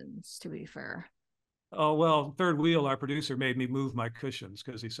cushions, to be fair. Oh, well, Third Wheel, our producer, made me move my cushions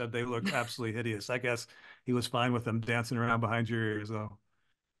because he said they looked absolutely hideous. I guess he was fine with them dancing around behind your ears, though.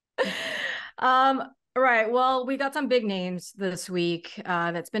 Right. Well, we got some big names this week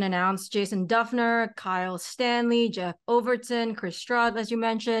that's been announced. Jason Duffner, Kyle Stanley, Jeff Overton, Chris Stroud, as you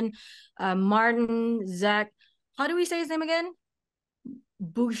mentioned, Martin, Zach. How do we say his name again?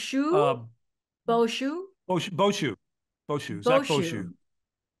 Boshu? Boshu? Boshu. Zach Boshu.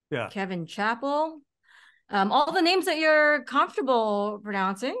 Yeah. Kevin Chappell. All the names that you're comfortable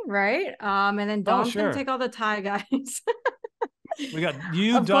pronouncing, right? And then Dom's gonna take all the Thai guys. We got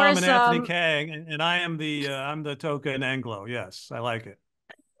you, of Dom, course, and Anthony Kang, and I am I'm the token Anglo. Yes, I like it.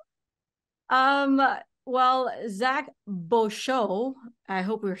 Well, Zach Bosho, I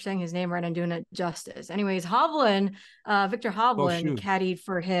hope we were saying his name right and doing it justice. Anyways, Hovland, Victor Hovland caddied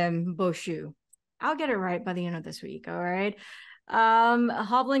for him, Boshu. I'll get it right by the end of this week. All right.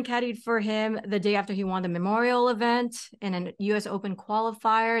 Hovland caddied for him the day after he won the Memorial event in a US Open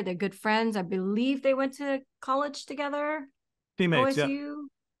qualifier. They're good friends. I believe they went to college together. Teammates, OSU? Yeah.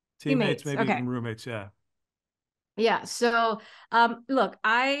 Teammates, maybe even roommates, yeah. Yeah. So, look,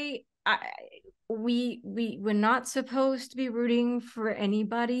 we're not supposed to be rooting for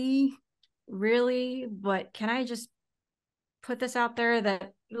anybody, really. But can I just put this out there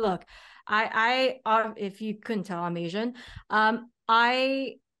that look, I if you couldn't tell, I'm Asian.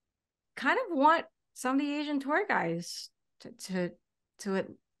 I kind of want some of the Asian tour guys to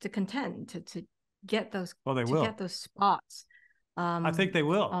contend to get those. Well, they will get those spots. I think they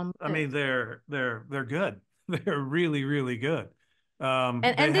will. I mean, they're good. They're really, really good. And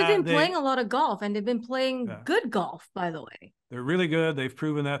they've been playing a lot of golf, and they've been playing good golf, by the way. They're really good. They've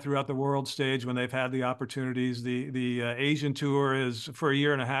proven that throughout the world stage when they've had the opportunities. The Asian Tour is for a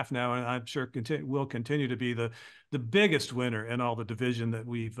year and a half now, and I'm sure will continue to be the biggest winner in all the division that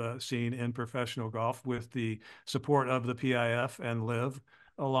we've seen in professional golf, with the support of the PIF and LIV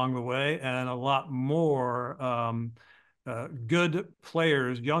along the way, and a lot more good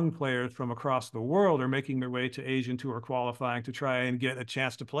players, young players from across the world are making their way to Asian Tour qualifying to try and get a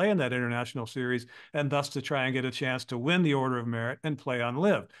chance to play in that international series, and thus to try and get a chance to win the Order of Merit and play on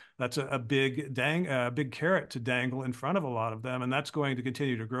LIV. That's a big carrot to dangle in front of a lot of them, and that's going to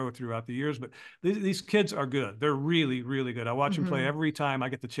continue to grow throughout the years. But these kids are good. They're really, really good. I watch them play every time I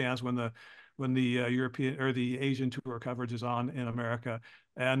get the chance when the European or the Asian Tour coverage is on in America.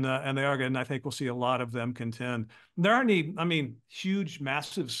 And they are good, and I think we'll see a lot of them contend. There aren't any, huge,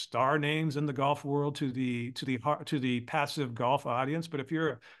 massive star names in the golf world to the passive golf audience. But if you're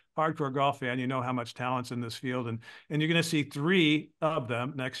a hardcore golf fan, you know how much talent's in this field, and you're going to see 3 of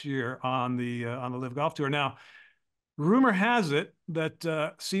them next year on the LIV Golf Tour. Now, rumor has it that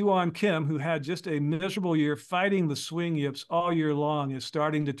Siwon Kim, who had just a miserable year fighting the swing yips all year long, is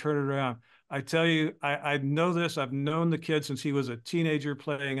starting to turn it around. I tell you, I know this. I've known the kid since he was a teenager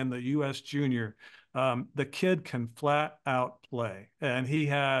playing in the U.S. Junior. The kid can flat out play, and he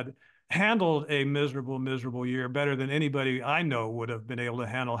had handled a miserable year better than anybody I know would have been able to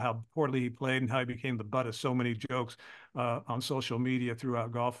handle how poorly he played and how he became the butt of so many jokes on social media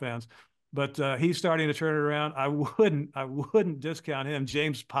throughout golf fans. But he's starting to turn it around. I wouldn't discount him.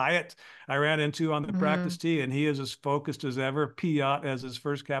 James Pyatt, I ran into on the practice tee, and he is as focused as ever. Piot, as his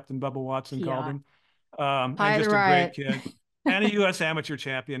first captain, Bubba Watson called him. And just a great kid. And a U.S. amateur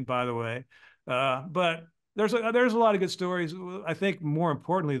champion, by the way. But there's a lot of good stories. I think more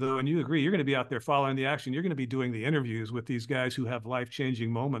importantly, though, and you agree, you're going to be out there following the action. You're going to be doing the interviews with these guys who have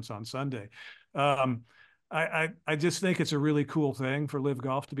life-changing moments on Sunday. I just think it's a really cool thing for LIV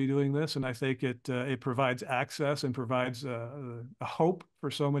Golf to be doing this, and I think it provides access and provides a hope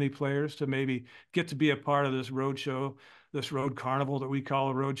for so many players to maybe get to be a part of this road show, this road carnival that we call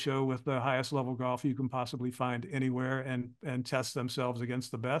a road show, with the highest level golf you can possibly find anywhere, and test themselves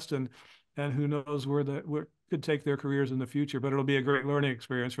against the best, and who knows where could take their careers in the future. But it'll be a great learning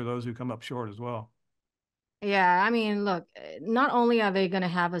experience for those who come up short as well. Yeah, I mean, look, not only are they going to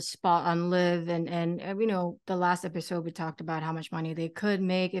have a spot on LIV, and the last episode we talked about how much money they could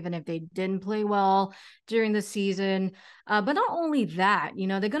make even if they didn't play well during the season. But not only that, they're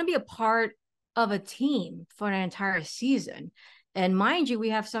going to be a part of a team for an entire season. And mind you,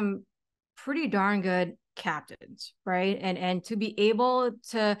 we have some pretty darn good captains, right? And to be able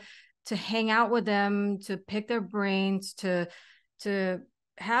to hang out with them, to pick their brains, to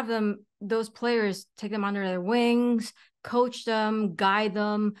have them, those players, take them under their wings, coach them, guide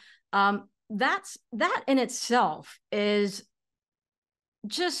them. That in itself is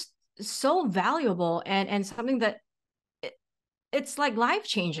just so valuable, and something that it's like life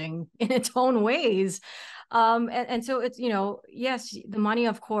changing in its own ways. And so it's, yes, the money,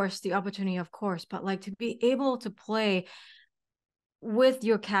 of course, the opportunity, of course, but like to be able to play with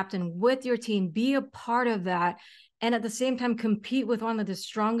your captain, with your team, be a part of that, and at the same time compete with one of the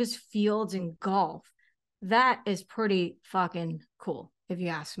strongest fields in golf. That is pretty fucking cool, if you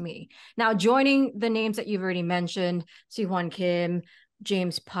ask me. Now, joining the names that you've already mentioned, Si-Hwan Kim,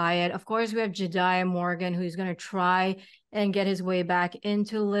 James Piot, of course, we have Jediah Morgan, who's going to try and get his way back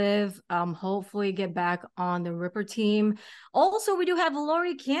into LIV, hopefully get back on the Ripper team. Also, we do have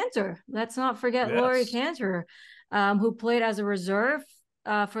Rory Cantor. Let's not forget Rory Cantor, who played as a reserve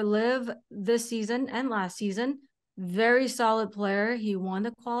for LIV this season and last season. Very solid player. He won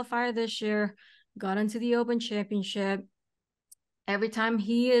the qualifier this year, got into the Open Championship. Every time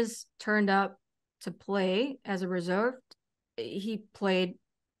he is turned up to play as a reserve, he played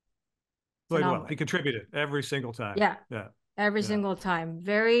well. He contributed every single time. Every single time.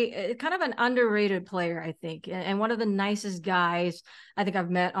 Very kind of an underrated player, I think, and one of the nicest guys I think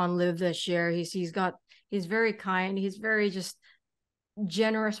I've met on LIV this year. He's very kind. He's very just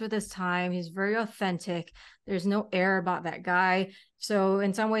generous with his time. He's very authentic. There's no air about that guy. So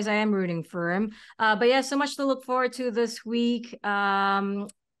in some ways I am rooting for him. But yeah, so much to look forward to this week.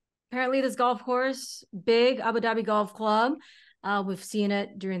 Apparently this golf course, big Abu Dhabi Golf Club. We've seen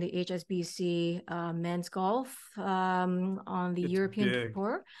it during the HSBC men's golf on the European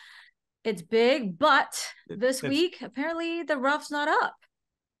Tour. It's big, but this week apparently the rough's not up.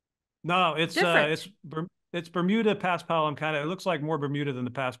 No, it's Bermuda Paspalum kind of. It looks like more Bermuda than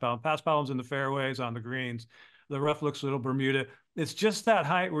the Paspalum. Paspalum's in the fairways on the greens. The rough looks a little Bermuda. It's just that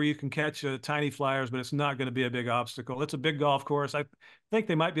height where you can catch tiny flyers, but it's not going to be a big obstacle. It's a big golf course. I think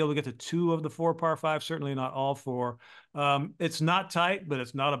they might be able to get to 2 of the 4 par 5, certainly not all 4. It's not tight, but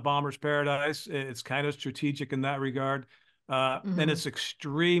it's not a bomber's paradise. It's kind of strategic in that regard. And it's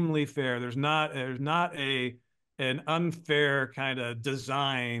extremely fair. There's not an unfair kind of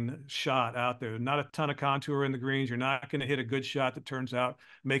design shot out there. Not a ton of contour in the greens. You're not going to hit a good shot that turns out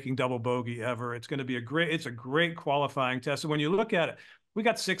making double bogey ever. It's going to be it's a great qualifying test. And when you look at it, we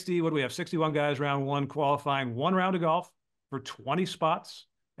got 61 guys round 1 qualifying 1 round of golf for 20 spots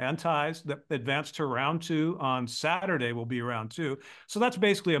and ties that advanced to round 2 on Saturday will be round 2. So that's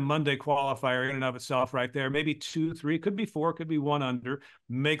basically a Monday qualifier in and of itself right there. Maybe 2, 3, could be 4, could be 1 under,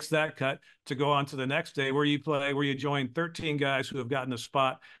 makes that cut to go on to the next day where you join 13 guys who have gotten a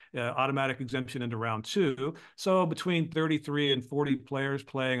spot, automatic exemption into round 2. So between 33 and 40 players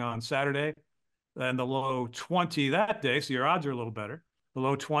playing on Saturday, and the low 20 that day. So your odds are a little better. The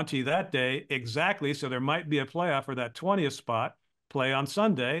low 20 that day, exactly. So there might be a playoff for that 20th spot. Play on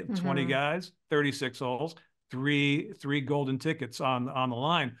Sunday, 20 guys, 36 holes, three golden tickets on the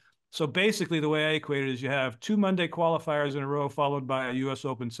line. So basically the way I equate it is you have 2 Monday qualifiers in a row followed by a US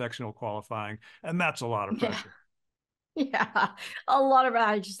Open sectional qualifying. And that's a lot of pressure. Yeah, a lot of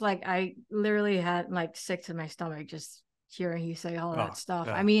I literally had like sick to my stomach just hearing you say all that stuff.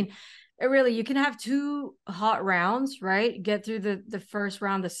 Yeah. I mean, you can have 2 hot rounds, right? Get through the first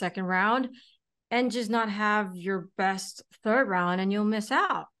round, the second round, and just not have your best third round, and you'll miss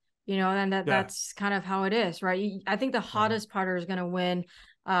out, and that's kind of how it is, right? I think the hottest putter is going to win,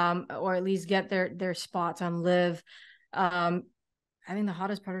 or at least get their spots on LIV. I think the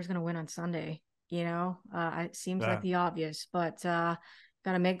hottest putter is going to win on Sunday. It seems like the obvious, but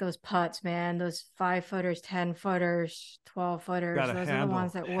got to make those putts, man. Those 5-footers, 10-footers, 12-footers. Those are the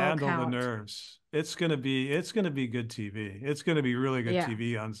ones that will handle count. The nerves. It's gonna be good TV. It's gonna be really good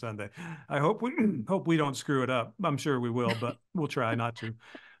TV on Sunday. I hope we don't screw it up. I'm sure we will, but we'll try not to.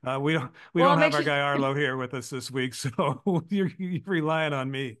 We don't have our guy Arlo here with us this week, so you're relying on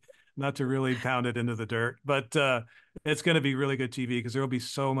me not to really pound it into the dirt. But it's going to be really good TV because there will be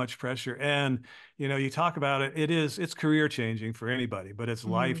so much pressure. And, you talk about it, it's career changing for anybody, but it's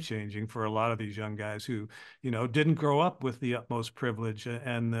life changing for a lot of these young guys who, didn't grow up with the utmost privilege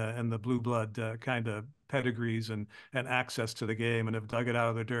and the blue blood kind of pedigrees and access to the game and have dug it out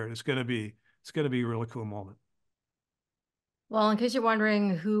of the dirt. It's going to be a really cool moment. Well, in case you're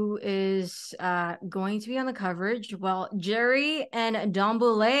wondering who is going to be on the coverage, well, Jerry and Don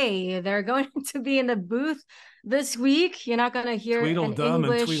Boulay, they're going to be in the booth this week. You're not going to hear Tweedledum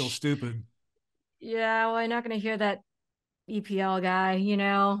and Tweedle stupid. Yeah, well, you're not going to hear that EPL guy,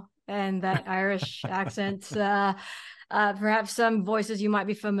 and that Irish accent. Perhaps some voices you might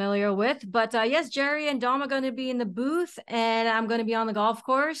be familiar with. But yes, Jerry and Dom are going to be in the booth, and I'm going to be on the golf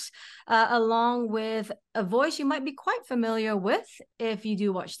course, along with a voice you might be quite familiar with if you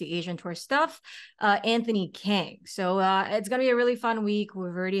do watch the Asian Tour stuff, Anthony Kang. So it's going to be a really fun week. We've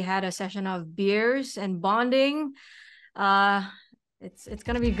already had a session of beers and bonding. It's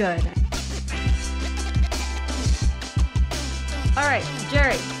going to be good. All right,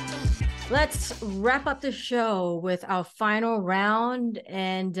 Jerry. Let's wrap up the show with our final round.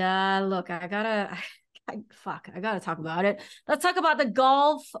 And look, I gotta talk about it. Let's talk about the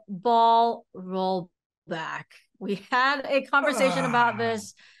golf ball rollback. We had a conversation about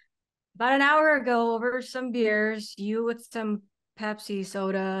this about an hour ago over some beers, you with some Pepsi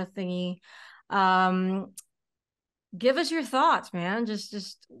soda thingy. Give us your thoughts, man.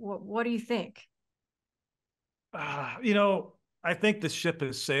 Just what do you think? I think the ship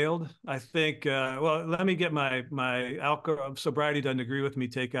has sailed. I think, well, let me get my alcohol sobriety doesn't agree with me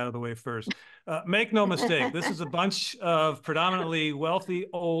take out of the way first. Make no mistake, this is a bunch of predominantly wealthy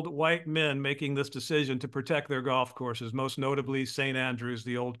old white men making this decision to protect their golf courses, most notably St. Andrews,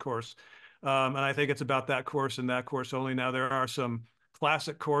 the old course. And I think it's about that course and that course only. Now, there are some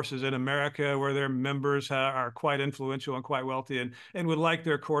classic courses in America where their members are quite influential and quite wealthy and would like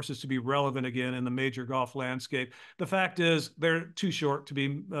their courses to be relevant again in the major golf landscape. The fact is they're too short to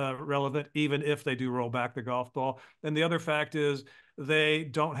be relevant, even if they do roll back the golf ball. And the other fact is they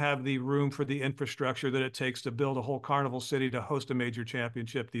don't have the room for the infrastructure that it takes to build a whole carnival city to host a major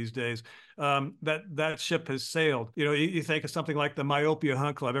championship these days. That ship has sailed. You think of something like the Myopia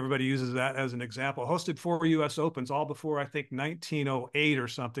Hunt Club. Everybody uses that as an example. Hosted 4 U.S. Opens all before, I think, 1908 or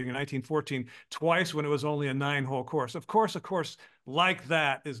something, in 1914, twice when it was only a 9-hole course. Of course, like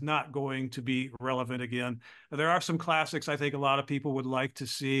that is not going to be relevant again. There are some classics I think a lot of people would like to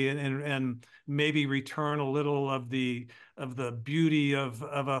see and maybe return a little of the beauty of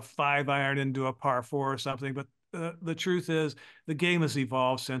a 5-iron into a par 4 or something. But the truth is the game has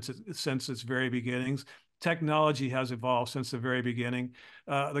evolved since its very beginnings. Technology has evolved since the very beginning.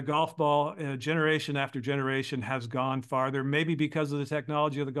 The golf ball, generation after generation, has gone farther, maybe because of the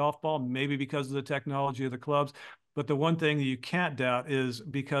technology of the golf ball, maybe because of the technology of the clubs. But the one thing that you can't doubt is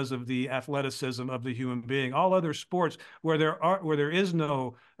because of the athleticism of the human being. All other sports where there is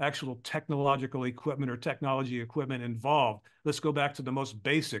no actual technological equipment or technology equipment involved. Let's go back to the most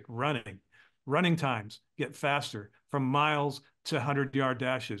basic, running. Running times get faster from miles to 100-yard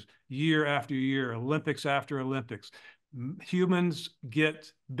dashes year after year, Olympics after Olympics. Humans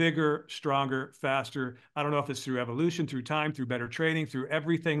get bigger, stronger, faster. I don't know if it's through evolution, through time, through better training, through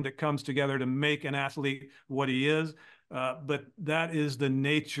everything that comes together to make an athlete what he is. But that is the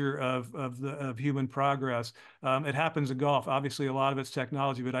nature of human progress. It happens in golf. Obviously, a lot of it's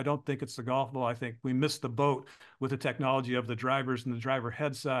technology, but I don't think it's the golf ball. I think we missed the boat with the technology of the drivers and the driver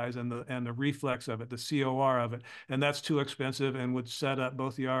head size and the reflex of it, the COR of it. And that's too expensive and would set up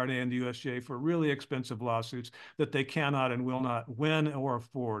both the R&A and the USGA for really expensive lawsuits that they cannot and will not win or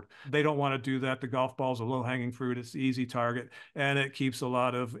afford. They don't want to do that. The golf ball is a low-hanging fruit. It's the easy target, and it keeps a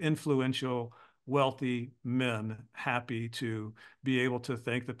lot of influential wealthy men happy to be able to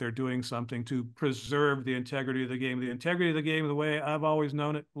think that they're doing something to preserve the integrity of the game. The integrity of the game, the way I've always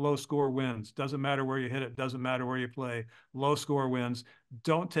known it, low score wins. Doesn't matter where you hit it. Doesn't matter where you play. Low score wins.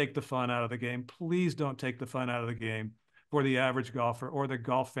 Don't take the fun out of the game. Please don't take the fun out of the game for the average golfer or the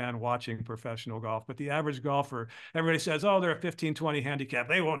golf fan watching professional golf. But the average golfer, everybody says, oh, they're a 15, 20 handicap.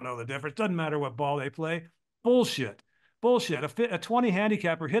 They won't know the difference. Doesn't matter what ball they play. Bullshit. Bullshit. A 20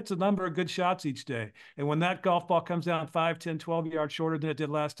 handicapper hits a number of good shots each day. And when that golf ball comes down 5, 10, 12 yards shorter than it did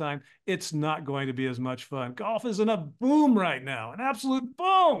last time, it's not going to be as much fun. Golf is in a boom right now, an absolute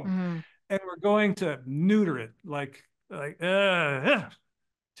boom. Mm-hmm. And we're going to neuter it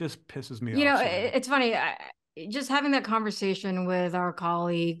just pisses me off. It's funny. Just having that conversation with our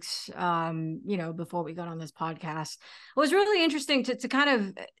colleagues, before we got on this podcast, it was really interesting to kind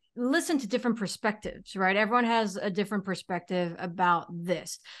of listen to different perspectives, right? Everyone has a different perspective about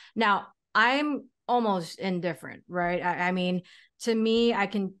this. Now, I'm almost indifferent, right? I mean, to me, I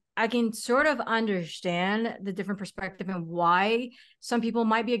can sort of understand the different perspective and why some people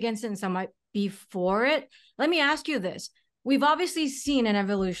might be against it and some might be for it. Let me ask you this. We've obviously seen an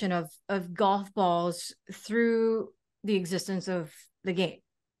evolution of golf balls through the existence of the game,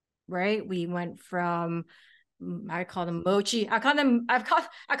 right? We went from, I call them mochi. I call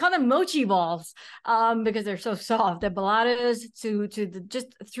them mochi balls because they're so soft. The baladas to just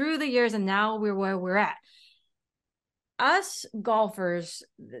through the years, and now we're where we're at. Us golfers,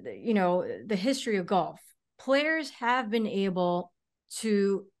 the history of golf, players have been able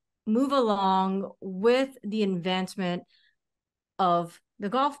to move along with the advancement of the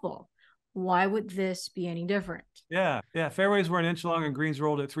golf ball. Why would this be any different? Yeah. Fairways were an inch long and greens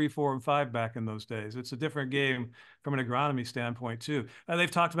rolled at 3, 4, and 5 back in those days. It's a different game from an agronomy standpoint too. They've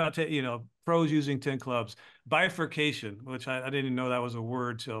talked about pros using 10 clubs, bifurcation, which I didn't even know that was a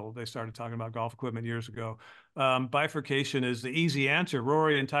word till they started talking about golf equipment years ago. Bifurcation is the easy answer.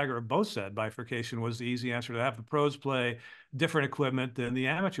 Rory and Tiger have both said bifurcation was the easy answer, to have the pros play different equipment than the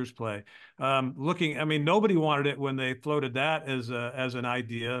amateurs play. Nobody wanted it when they floated that as an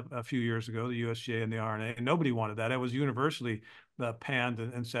idea a few years ago, the USGA and the R&A, and nobody wanted that. It was universally panned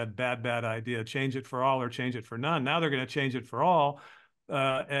and said, bad idea, change it for all or change it for none. Now they're going to change it for all,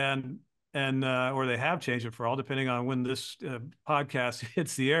 or they have changed it for all, depending on when this podcast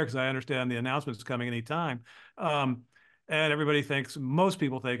hits the air, because I understand the announcement is coming anytime. And everybody thinks, most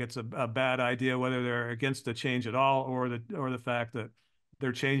people think it's a bad idea, whether they're against the change at all or the fact that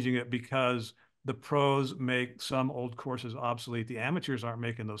they're changing it because the pros make some old courses obsolete. The amateurs aren't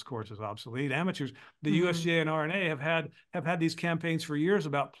making those courses obsolete. Amateurs, the USGA and R&A have had these campaigns for years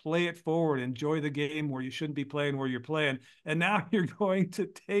about play it forward, enjoy the game where you shouldn't be playing where you're playing. And now you're going to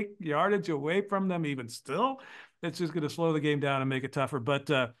take yardage away from them even still. It's just going to slow the game down and make it tougher. But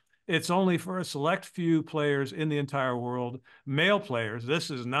it's only for a select few players in the entire world, male players.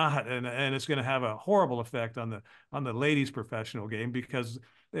 This is not, and it's going to have a horrible effect on the ladies' professional game, because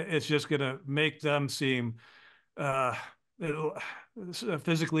it's just going to make them seem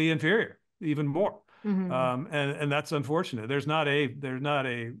physically inferior even more. And that's unfortunate. There's not a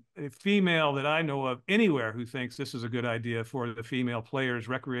female that I know of anywhere who thinks this is a good idea for the female players,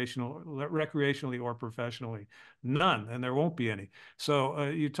 recreationally or professionally. None, and there won't be any. So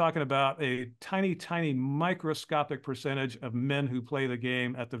you're talking about a tiny microscopic percentage of men who play the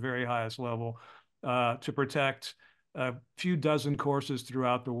game at the very highest level to protect a few dozen courses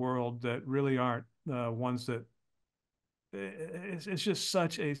throughout the world that really aren't ones that. It's just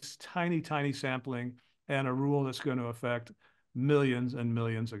such a tiny sampling, and a rule that's going to affect millions and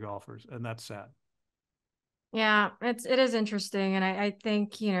millions of golfers, and that's sad. Yeah, it is interesting, and I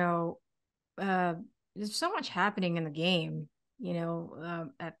think there's so much happening in the game,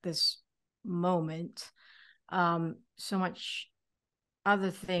 at this moment, so much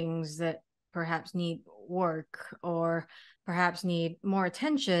other things that perhaps need work or perhaps need more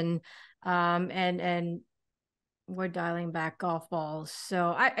attention, and we're dialing back golf balls.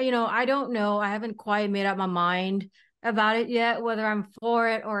 So I don't know. I haven't quite made up my mind about it yet, whether I'm for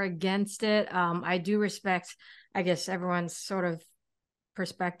it or against it. I do respect, I guess, everyone's sort of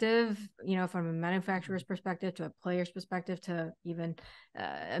perspective, from a manufacturer's perspective to a player's perspective to even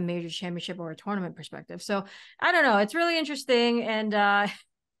a major championship or a tournament perspective. So I don't know. It's really interesting. And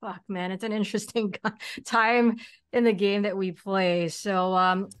fuck, man, it's an interesting time in the game that we play.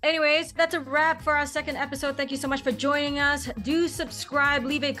 So anyways, that's a wrap for our second episode. Thank you so much for joining us. Do subscribe,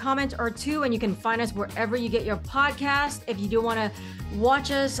 leave a comment or two, and you can find us wherever you get your podcast. If you do want to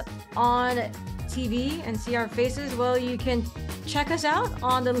watch us on TV and see our faces, well, you can check us out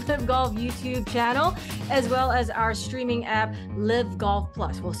on the LIV Golf YouTube channel, as well as our streaming app, LIV Golf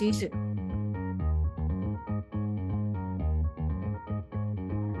Plus. We'll see you soon.